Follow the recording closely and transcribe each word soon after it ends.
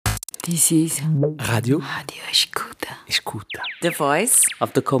This is Radio Escuta. Escuta. The voice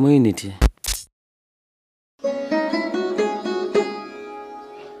Of the community.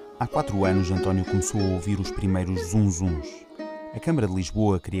 Há 4 anos, António começou a ouvir os primeiros zunzuns. A Câmara de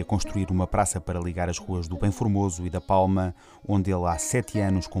Lisboa queria construir uma praça para ligar as ruas do Bem Formoso e da Palma, onde ele há 7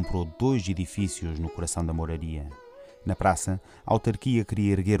 anos comprou 2 edifícios no coração da moraria. Na praça, a autarquia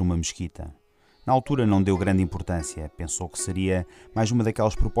queria erguer uma mesquita. Na altura não deu grande importância, pensou que seria mais uma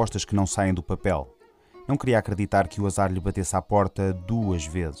daquelas propostas que não saem do papel. Não queria acreditar que o azar lhe batesse à porta 2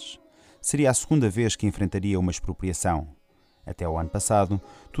 vezes. Seria a segunda vez que enfrentaria uma expropriação. Até ao ano passado,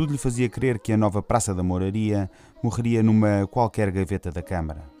 tudo lhe fazia crer que a nova Praça da Moraria morreria numa qualquer gaveta da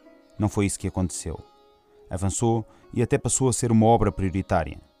Câmara. Não foi isso que aconteceu. Avançou e até passou a ser uma obra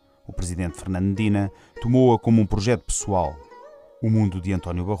prioritária. O presidente Fernando Medina tomou-a como um projeto pessoal. O mundo de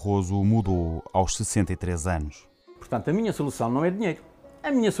António Barroso mudou aos 63 anos. Portanto, a minha solução não é dinheiro. A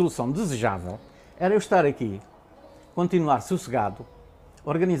minha solução desejável era eu estar aqui, continuar sossegado,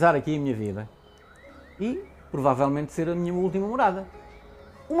 organizar aqui a minha vida e, provavelmente, ser a minha última morada.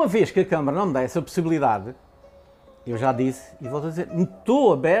 Uma vez que a Câmara não me dá essa possibilidade, eu já disse e volto a dizer,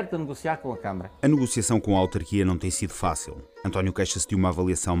 estou aberto a negociar com a Câmara. A negociação com a autarquia não tem sido fácil. António queixa-se de uma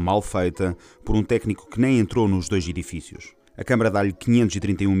avaliação mal feita por um técnico que nem entrou nos 2 edifícios. A Câmara dá-lhe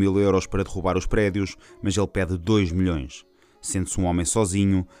 531 mil euros para derrubar os prédios, mas ele pede 2 milhões, sendo-se um homem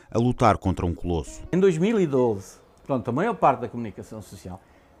sozinho a lutar contra um colosso. Em 2012, pronto, a maior parte da comunicação social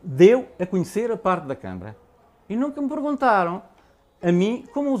deu a conhecer a parte da Câmara e nunca me perguntaram, a mim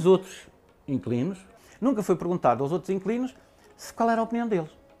como aos outros inquilinos, nunca foi perguntado aos outros inquilinos qual era a opinião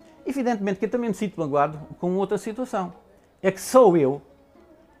deles. Evidentemente que eu também me sinto magoado com outra situação. É que sou eu,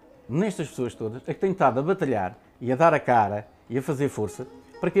 nestas pessoas todas, é que tenho estado a batalhar e a dar a cara e a fazer força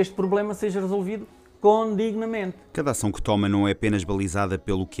para que este problema seja resolvido condignamente. Cada ação que toma não é apenas balizada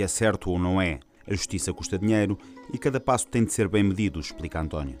pelo que é certo ou não é. A justiça custa dinheiro e cada passo tem de ser bem medido, explica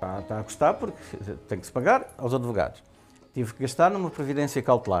António. Está a custar porque tem que se pagar aos advogados. Tive que gastar numa previdência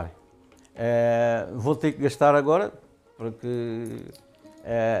cautelar. Vou ter que gastar agora porque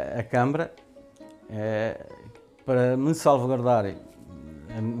a Câmara, para me salvaguardar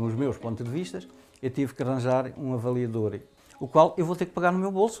os meus pontos de vista, eu tive que arranjar um avaliador, o qual eu vou ter que pagar no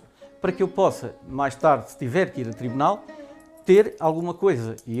meu bolso, para que eu possa, mais tarde, se tiver que ir a tribunal, ter alguma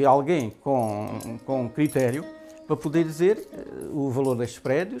coisa e alguém com critério para poder dizer o valor destes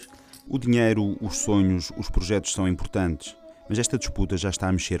prédios. O dinheiro, os sonhos, os projetos são importantes, mas esta disputa já está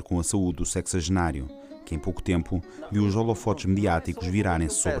a mexer com a saúde do sexagenário, que em pouco tempo viu os holofotes mediáticos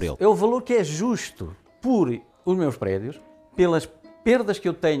virarem-se sobre ele. É o valor que é justo por os meus prédios, pelas perdas que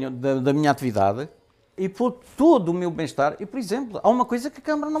eu tenho da minha atividade e por todo o meu bem-estar. E, por exemplo, há uma coisa que a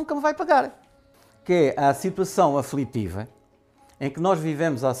Câmara nunca me vai pagar, que é a situação aflitiva em que nós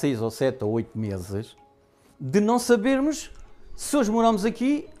vivemos há 6 ou 7 ou 8 meses de não sabermos se hoje moramos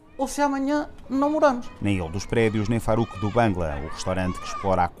aqui ou se amanhã não moramos. Nem ele dos prédios, nem Faruque do Bangla, o restaurante que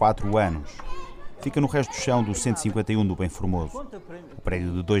explora há 4 anos. Fica no resto do chão do 151 do Bem Formoso, o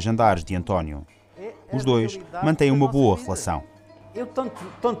prédio de 2 andares de António. Os dois mantêm uma boa relação. Eu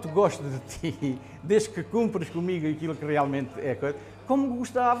tanto gosto de ti, desde que cumpres comigo aquilo que realmente é coisa, como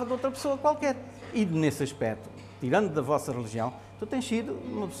gostava de outra pessoa qualquer. E nesse aspecto, tirando da vossa religião, tu tens sido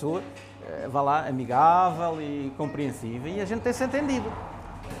uma pessoa, vá lá, amigável e compreensiva, e a gente tem-se entendido.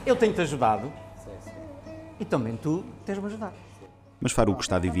 Eu tenho-te ajudado e também tu tens-me ajudado. Mas Faruque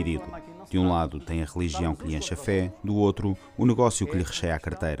está dividido. De um lado tem a religião que lhe enche a fé, do outro o negócio que lhe recheia a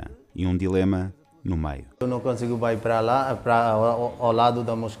carteira. E um dilema no meio. Eu não consigo ir para lá, ao lado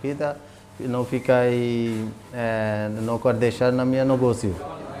da Mesquita, não fiquei, não quero deixar na minha negócio.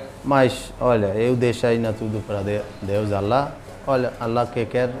 Mas, olha, eu deixei na tudo para Deus, Allah. Olha, Allah que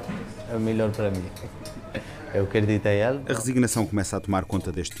quer é melhor para mim. Eu acredito em Ele. A resignação começa a tomar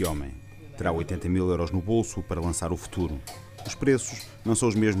conta deste homem. Terá 80 mil euros no bolso para lançar o futuro. Os preços não são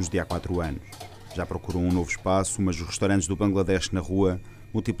os mesmos de há 4 anos. Já procurou um novo espaço, mas os restaurantes do Bangladesh na rua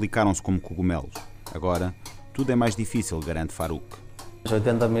multiplicaram-se como cogumelos. Agora, tudo é mais difícil, garante Faruque.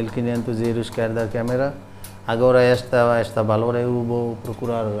 80.500 euros que era da Câmara. Agora esta valor eu vou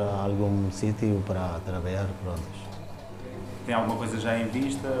procurar algum sítio para trabalhar. Pronto. Tem alguma coisa já em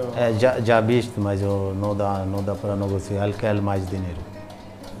vista? Já visto, mas não dá para negociar. Ele quer mais dinheiro.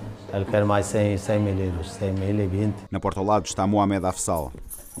 Ele quer mais 100 mil euros, 100.020. Na porta ao lado está Mohamed Afsal,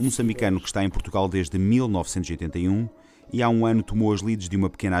 um moçambicano que está em Portugal desde 1981 e há um ano tomou as leads de uma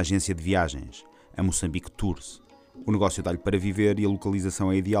pequena agência de viagens, a Moçambique Tours. O negócio dá-lhe para viver e a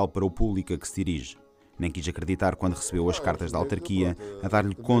localização é ideal para o público a que se dirige. Nem quis acreditar quando recebeu as cartas da autarquia a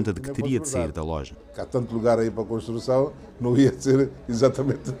dar-lhe conta de que teria de sair da loja. Há tanto lugar aí para a construção, não ia ser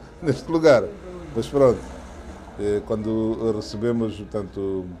exatamente neste lugar. Mas pronto, quando recebemos,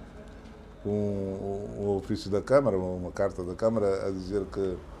 portanto, um ofício da Câmara, uma carta da Câmara a dizer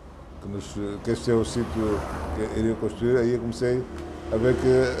que este é o sítio que iria construir, aí eu comecei a ver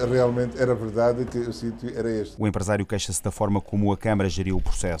que realmente era verdade que o sítio era este. O empresário queixa-se da forma como a Câmara geriu o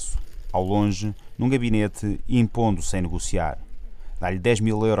processo. Ao longe, num gabinete, impondo sem negociar. Dá-lhe 10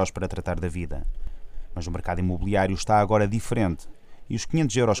 mil euros para tratar da vida. Mas o mercado imobiliário está agora diferente e os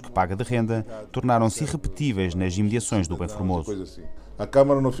 500 euros que paga de renda tornaram-se irrepetíveis nas imediações do Bem Formoso. Assim. A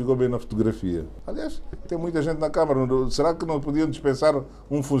Câmara não ficou bem na fotografia. Aliás, tem muita gente na Câmara. Será que não podiam dispensar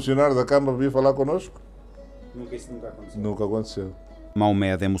um funcionário da Câmara para vir falar connosco? Isso nunca aconteceu. Nunca aconteceu.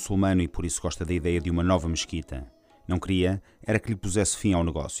 Mahomed é muçulmano e por isso gosta da ideia de uma nova mesquita. Não queria era que lhe pusesse fim ao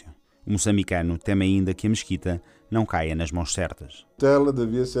negócio. O moçambicano teme ainda que a mesquita não caia nas mãos certas. Ela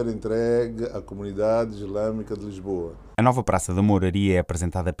devia ser entregue à comunidade islâmica de Lisboa. A nova Praça da Mouraria é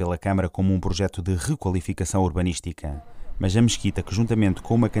apresentada pela Câmara como um projeto de requalificação urbanística. Mas a mesquita, que juntamente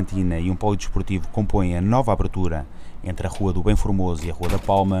com uma cantina e um polidesportivo compõe a nova abertura entre a Rua do Bem Formoso e a Rua da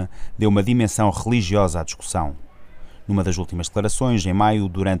Palma, deu uma dimensão religiosa à discussão. Numa das últimas declarações, em maio,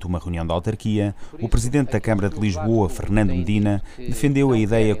 durante uma reunião da autarquia, o presidente da Câmara de Lisboa, Fernando Medina, defendeu a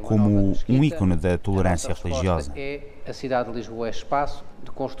ideia como um ícone da tolerância religiosa. A cidade de Lisboa é espaço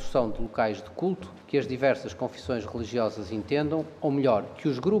de construção de locais de culto que as diversas confissões religiosas entendam, ou melhor, que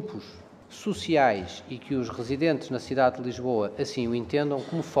os grupos sociais e que os residentes na cidade de Lisboa assim o entendam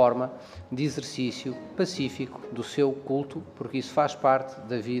como forma de exercício pacífico do seu culto, porque isso faz parte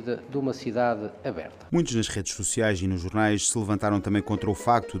da vida de uma cidade aberta. Muitos nas redes sociais e nos jornais se levantaram também contra o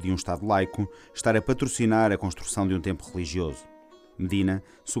facto de um Estado laico estar a patrocinar a construção de um templo religioso. Medina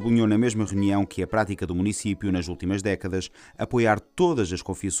sublinhou na mesma reunião que a prática do município nas últimas décadas apoiar todas as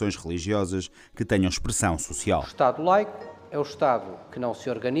confissões religiosas que tenham expressão social. O Estado laico é o Estado que não se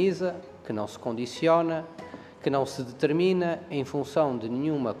organiza, que não se condiciona, que não se determina em função de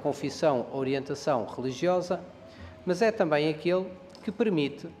nenhuma confissão ou orientação religiosa, mas é também aquele que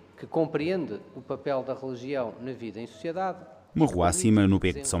permite, que compreende o papel da religião na vida em sociedade. Uma rua acima, no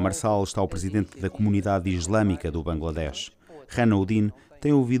beco de São Marçal, está o presidente da comunidade islâmica do Bangladesh. Rana Uddin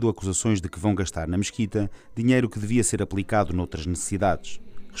tem ouvido acusações de que vão gastar na mesquita dinheiro que devia ser aplicado noutras necessidades.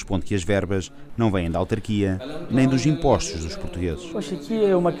 Responde que as verbas não vêm da autarquia nem dos impostos dos portugueses. Pois aqui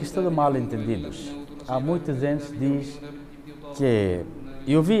é uma questão de mal-entendidos. Há muita gente que diz que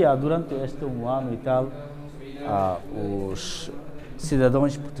eu via durante este um ano e tal os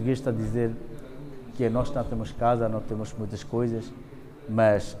cidadãos portugueses a dizer que nós não temos casa, não temos muitas coisas,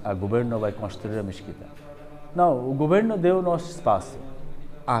 mas o governo vai construir a mesquita. Não, o governo deu o nosso espaço.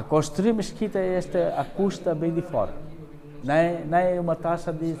 Construir a mesquita a custa bem de fora. Não é uma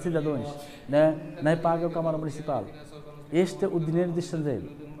taxa de cidadãos, não é paga a Câmara Municipal. Este é o dinheiro de estrangeiro.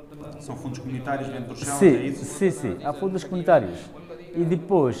 São fundos comunitários dentro do chão? Sim, há fundos comunitários. E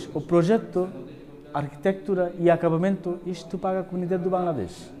depois, o projeto, arquitetura e acabamento, isto paga a comunidade do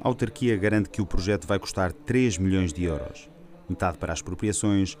Bangladesh. A autarquia garante que o projeto vai custar 3 milhões de euros. Metade para as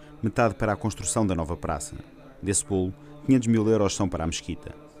expropriações, metade para a construção da nova praça. Desse bolo, 500 mil euros são para a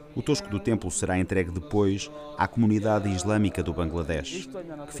mesquita. O tosco do templo será entregue depois à comunidade islâmica do Bangladesh,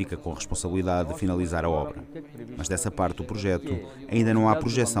 que fica com a responsabilidade de finalizar a obra. Mas dessa parte do projeto ainda não há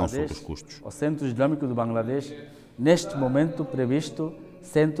projeção sobre os custos. O Centro Islâmico do Bangladesh, neste momento previsto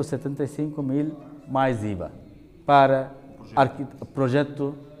 175 mil mais IVA para o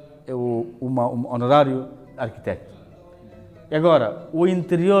projeto, um honorário arquiteto. E agora, o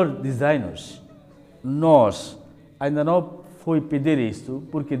interior designers, nós ainda não foi pedir isto,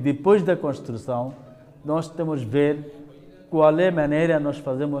 porque depois da construção nós temos que ver qual é a maneira nós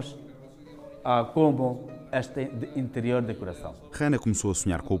fazemos como este interior decoração. Rana começou a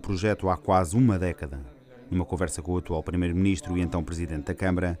sonhar com o projeto há quase uma década, numa conversa com o atual Primeiro-Ministro e então Presidente da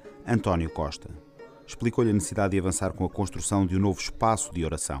Câmara, António Costa. Explicou-lhe a necessidade de avançar com a construção de um novo espaço de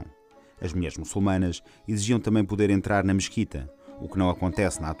oração. As mulheres muçulmanas exigiam também poder entrar na mesquita, o que não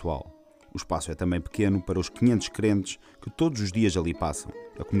acontece na atual. O espaço é também pequeno para os 500 crentes que todos os dias ali passam.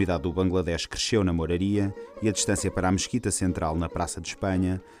 A comunidade do Bangladesh cresceu na Mouraria e a distância para a mesquita central na Praça de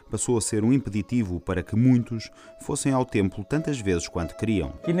Espanha passou a ser um impeditivo para que muitos fossem ao templo tantas vezes quanto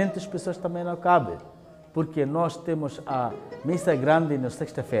queriam. 500 pessoas também não cabe, porque nós temos a missa grande na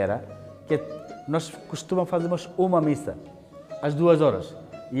sexta-feira, que nós costumamos fazer uma missa às 2 horas,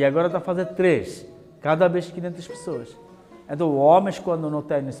 e agora está a fazer 3, cada vez 500 pessoas. Então, homens, quando não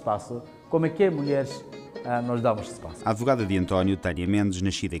têm espaço, como é que mulheres nós damos espaço? A advogada de António, Tânia Mendes,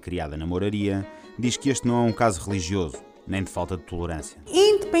 nascida e criada na Moraria, diz que este não é um caso religioso, nem de falta de tolerância.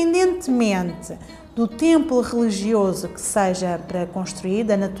 Independentemente do templo religioso que seja para construir,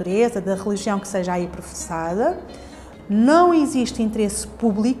 da natureza, da religião que seja aí professada, não existe interesse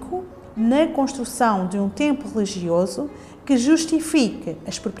público na construção de um templo religioso que justifique a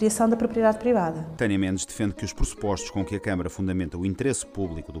expropriação da propriedade privada. Tânia Mendes defende que os pressupostos com que a Câmara fundamenta o interesse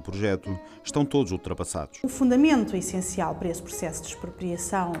público do projeto estão todos ultrapassados. O fundamento essencial para esse processo de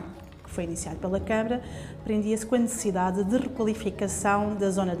expropriação que foi iniciado pela Câmara prendia-se com a necessidade de requalificação da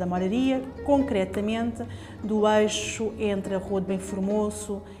zona da Moraria, concretamente do eixo entre a Rua de Bem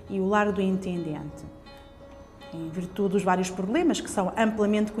Formoso e o Largo do Intendente, em virtude dos vários problemas que são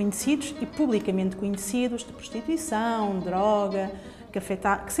amplamente conhecidos e publicamente conhecidos de prostituição, droga, que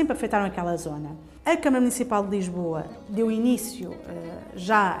sempre afetaram aquela zona. A Câmara Municipal de Lisboa deu início,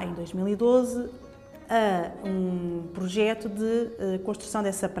 já em 2012, a um projeto de construção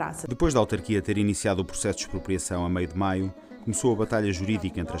dessa praça. Depois da autarquia ter iniciado o processo de expropriação a meio de maio, começou a batalha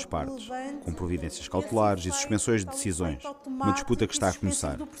jurídica entre as partes, com providências cautelares e suspensões de decisões. Uma disputa que está a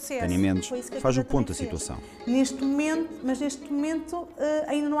começar. Tânia Mendes faz o ponto da situação. Neste momento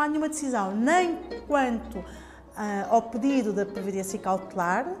ainda não há nenhuma decisão, nem quanto ao pedido da providência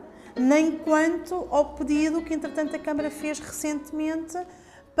cautelar, nem quanto ao pedido que, entretanto, a Câmara fez recentemente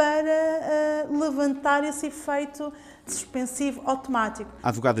para levantar esse efeito suspensivo automático. A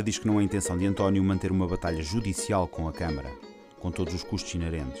advogada diz que não é intenção de António manter uma batalha judicial com a Câmara, com todos os custos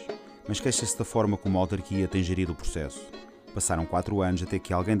inerentes, mas queixa-se da forma como a autarquia tem gerido o processo. Passaram 4 anos até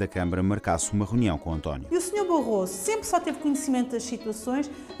que alguém da Câmara marcasse uma reunião com António. E o Sr. Barroso sempre só teve conhecimento das situações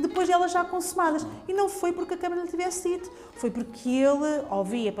depois de elas já consumadas. E não foi porque a Câmara lhe tivesse dito, foi porque ele ou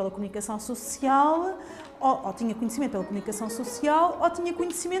via pela comunicação social, ou tinha conhecimento pela comunicação social, ou tinha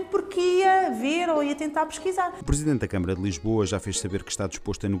conhecimento porque ia ver ou ia tentar pesquisar. O Presidente da Câmara de Lisboa já fez saber que está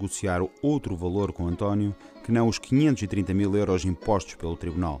disposto a negociar outro valor com António, que não os 530 mil euros impostos pelo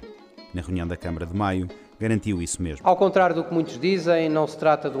Tribunal. Na reunião da Câmara de maio, garantiu isso mesmo. Ao contrário do que muitos dizem, não se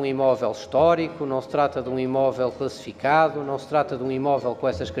trata de um imóvel histórico, não se trata de um imóvel classificado, não se trata de um imóvel com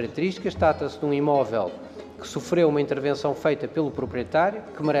essas características, trata-se de um imóvel que sofreu uma intervenção feita pelo proprietário,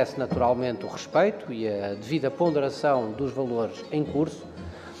 que merece naturalmente o respeito e a devida ponderação dos valores em curso.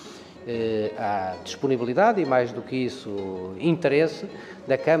 Há disponibilidade e, mais do que isso, interesse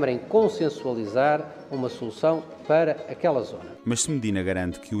da Câmara em consensualizar uma solução para aquela zona. Mas se Medina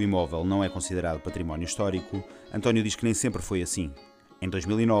garante que o imóvel não é considerado património histórico, António diz que nem sempre foi assim. Em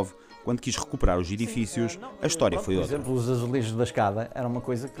 2009, quando quis recuperar os edifícios, a história foi outra. Por exemplo, os azulejos da escada era uma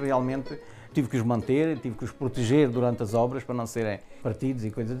coisa que realmente tive que os manter, tive que os proteger durante as obras para não serem partidos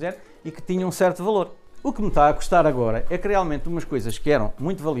e coisas do género, e que tinham um certo valor. O que me está a custar agora é que realmente umas coisas que eram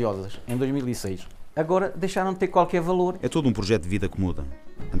muito valiosas em 2006, agora deixaram de ter qualquer valor. É todo um projeto de vida que muda.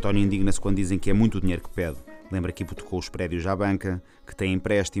 António indigna-se quando dizem que é muito o dinheiro que pede. Lembra que hipotecou os prédios à banca, que tem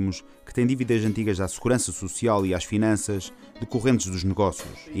empréstimos, que tem dívidas antigas à segurança social e às finanças, decorrentes dos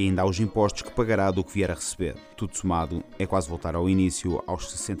negócios, e ainda aos impostos que pagará do que vier a receber. Tudo somado, é quase voltar ao início, aos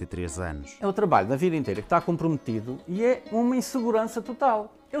 63 anos. É o trabalho da vida inteira que está comprometido e é uma insegurança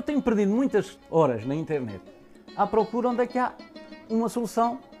total. Eu tenho perdido muitas horas na internet à procura onde é que há uma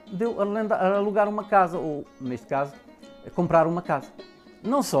solução de eu alugar uma casa, ou, neste caso, comprar uma casa.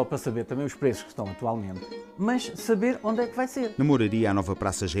 Não só para saber também os preços que estão atualmente, mas saber onde é que vai ser. Na Moraria, a nova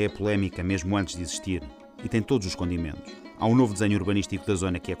praça já é polémica mesmo antes de existir e tem todos os condimentos. Há um novo desenho urbanístico da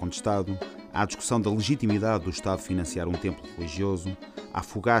zona que é contestado, há a discussão da legitimidade do Estado financiar um templo religioso, há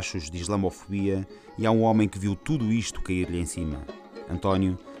fogachos de islamofobia e há um homem que viu tudo isto cair-lhe em cima.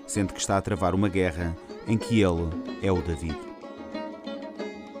 António sente que está a travar uma guerra em que ele é o David.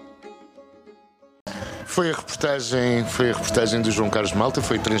 Foi a reportagem do João Carlos Malta,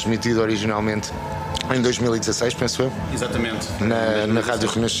 foi transmitida originalmente em 2016, penso eu. Exatamente. Na Rádio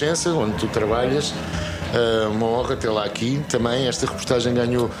Renascença, onde tu trabalhas. Uma honra tê-la aqui. Também esta reportagem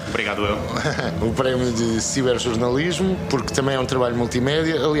ganhou Obrigado, eu. o prémio de ciberjornalismo, porque também é um trabalho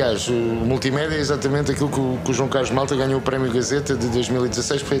multimédia. Aliás, o multimédia é exatamente aquilo que o João Carlos Malta ganhou o prémio Gazeta de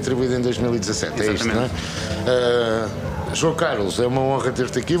 2016, que foi atribuído em 2017. Exatamente. É isto, não é? João Carlos, é uma honra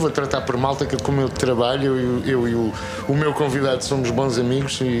ter-te aqui. Vou tratar por Malta, que como eu trabalho, eu e o meu convidado somos bons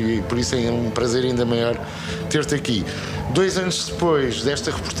amigos e por isso é um prazer ainda maior ter-te aqui. 2 anos depois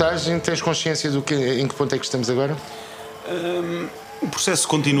desta reportagem, tens consciência em que ponto é que estamos agora? O processo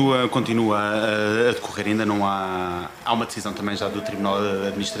continua a decorrer, ainda não há uma decisão também já do Tribunal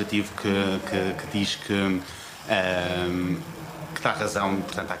Administrativo que diz que dá razão,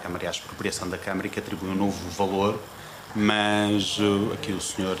 portanto, à Câmara e à expropriação da Câmara e que atribui um novo valor mas aqui o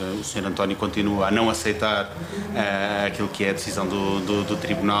senhor António continua a não aceitar aquilo que é a decisão do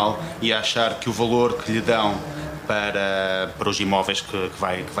tribunal e a achar que o valor que lhe dão para os imóveis que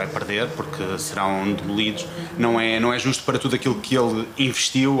vai perder, porque serão demolidos, não é justo para tudo aquilo que ele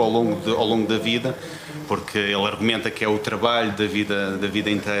investiu ao longo da vida, porque ele argumenta que é o trabalho da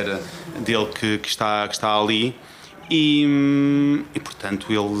vida inteira dele que está ali. E portanto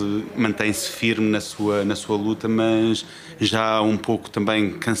ele mantém-se firme na sua luta, mas já um pouco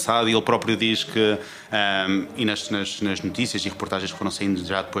também cansado, e ele próprio diz que e nas notícias e reportagens que foram saindo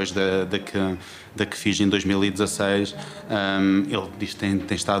já depois da que fiz em 2016, ele diz que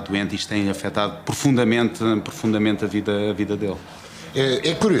tem estado doente e isto tem afetado profundamente a vida dele.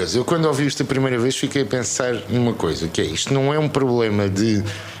 É curioso, eu quando ouvi isto a primeira vez fiquei a pensar numa coisa, que é isto não é um problema de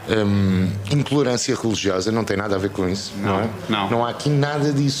intolerância religiosa, não tem nada a ver com isso, não é? Não há aqui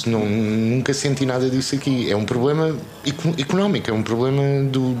nada disso, nunca senti nada disso aqui. É um problema económico, é um problema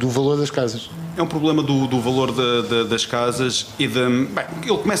do valor das casas. É um problema do valor das casas e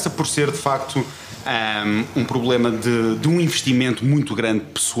ele começa por ser de facto um problema de um investimento muito grande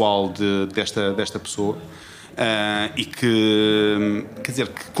pessoal desta pessoa. E que, quer dizer,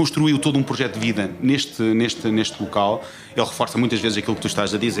 que construiu todo um projeto de vida neste local. Ele reforça muitas vezes aquilo que tu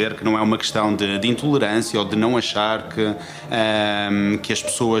estás a dizer, que não é uma questão de intolerância ou de não achar que as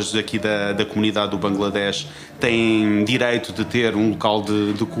pessoas aqui da comunidade do Bangladesh têm direito de ter um local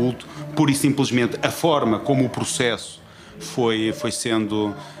de culto. Pura e simplesmente a forma como o processo foi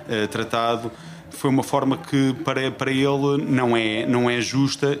sendo tratado foi uma forma que para ele não é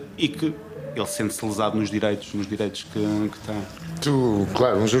justa e que ele sente-se lesado nos direitos que tem. Tu,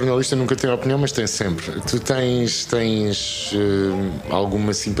 claro, um jornalista nunca tem opinião, mas tem sempre. Tu tens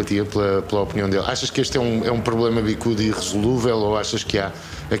alguma simpatia pela opinião dele? Achas que este é um problema bicudo e irresolúvel, ou achas que há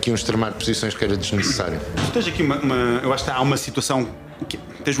aqui um extremar de posições que era desnecessário? Tu tens aqui eu acho que há uma situação que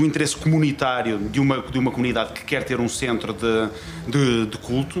tens um interesse comunitário de uma comunidade que quer ter um centro de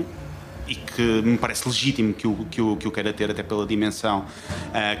culto, e que me parece legítimo que o queira ter, até pela dimensão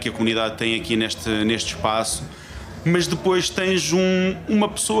que a comunidade tem aqui neste espaço. Mas depois tens uma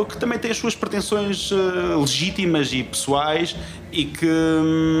pessoa que também tem as suas pretensões legítimas e pessoais e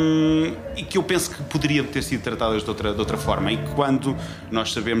que eu penso que poderia ter sido tratadas de outra forma. E que quando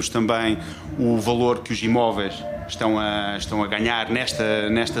nós sabemos também o valor que os imóveis estão a ganhar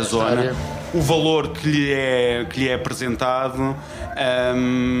nesta zona, o valor que lhe é apresentado,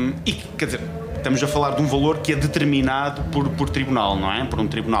 e quer dizer, estamos a falar de um valor que é determinado por tribunal, não é? Por um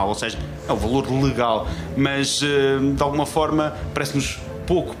tribunal, ou seja, é o valor legal, mas de alguma forma parece-nos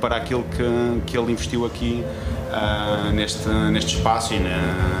pouco para aquilo que ele investiu aqui neste espaço e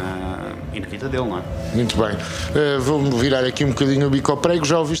na vida dele, não é? Muito bem. Vou-me virar aqui um bocadinho o bico ao prego.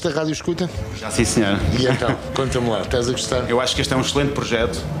 Já ouviste a Rádio Escuta? Já, sim, senhor. E então, conta-me lá, estás a gostar? Eu acho que este é um excelente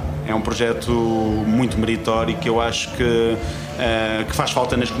projeto. É um projeto muito meritório que eu acho que faz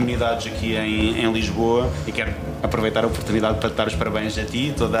falta nas comunidades aqui em Lisboa, e quero aproveitar a oportunidade para te dar os parabéns a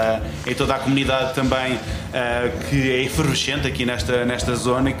ti e toda a comunidade também que é efervescente aqui nesta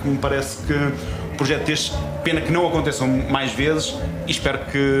zona, e que me parece que o projeto deste, pena que não aconteçam mais vezes, e espero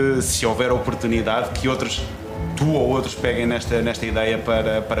que, se houver oportunidade, que tu ou outros peguem nesta ideia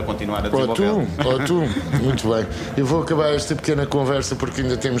para continuar a desenvolvê-la. Ou tu, muito bem. Eu vou acabar esta pequena conversa, porque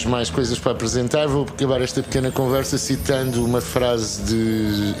ainda temos mais coisas para apresentar. Vou acabar esta pequena conversa citando uma frase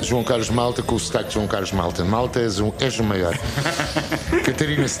de João Carlos Malta, com o sotaque de João Carlos Malta. Malta, és o maior.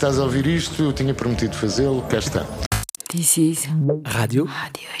 Catarina, se estás a ouvir isto, eu tinha prometido fazê-lo, cá está. This is Rádio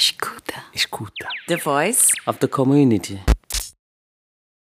Escuta. Escuta. The voice of the community.